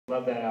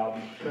Love that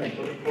album.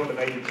 Looking forward to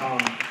Baby Tom.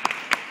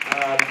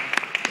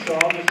 So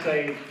I'll just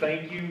say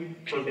thank you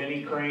for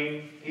Denny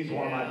Crane. He's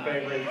one of my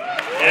favorite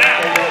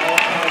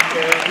all-time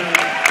characters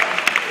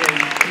in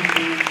TV,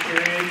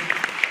 period.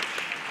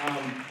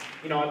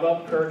 You know, I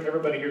love Kirk.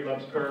 Everybody here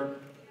loves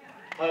Kirk.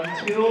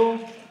 Until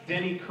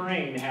Denny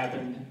Crane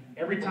happened,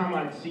 every time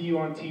I'd see you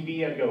on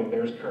TV, I'd go,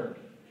 there's Kirk.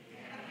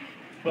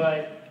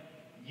 But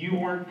you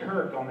weren't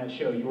Kirk on that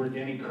show. You were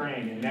Denny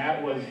Crane, and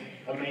that was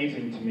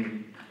amazing to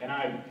me. And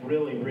I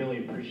really, really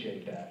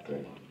appreciate that.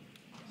 Thank you.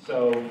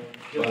 So,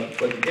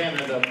 but you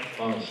can't end up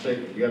on a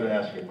statement. You got to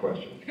ask a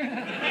question.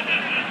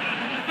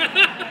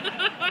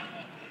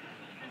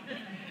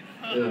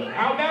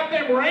 How about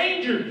them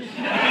Rangers?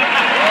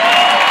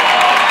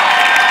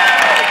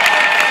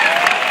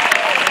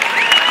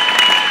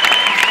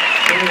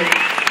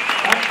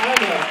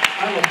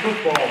 I'm a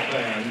football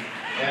fan,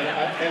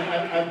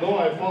 and though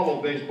I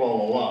follow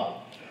baseball a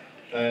lot,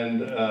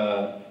 and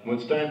when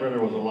Steinbrenner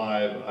was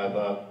alive, I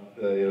thought,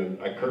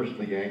 I cursed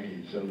the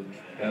Yankees, and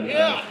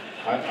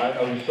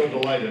I was so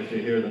delighted to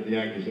hear that the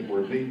Yankees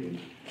were beaten.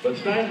 But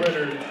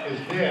Steinbrenner is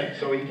dead,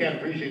 so he can't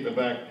appreciate the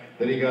fact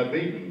that he got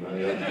beaten.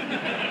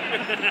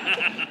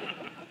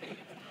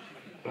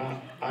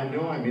 I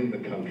know I'm in the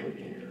country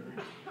here,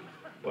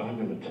 but I'm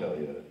going to tell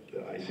you,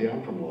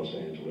 I'm from Los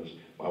Angeles.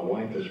 My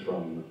wife is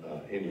from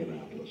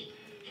Indianapolis,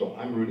 so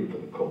I'm rooting for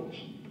the Colts.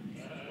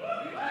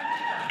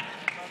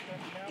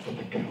 But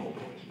the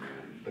Cowboys,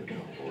 man, the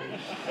Cowboys.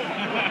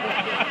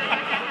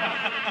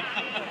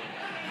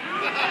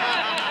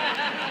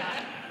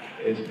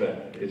 It's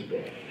bad, it's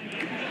bad.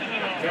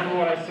 Remember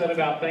what I said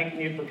about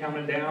thanking you for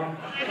coming down?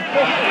 Thank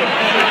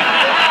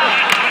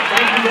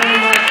you very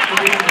much for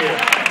being here.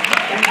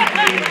 Thank you for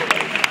being here.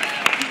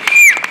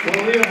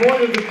 Well, we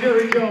avoided the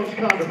Jerry Jones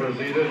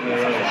controversy, didn't we?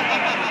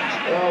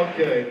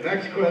 Okay,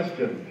 next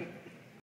question.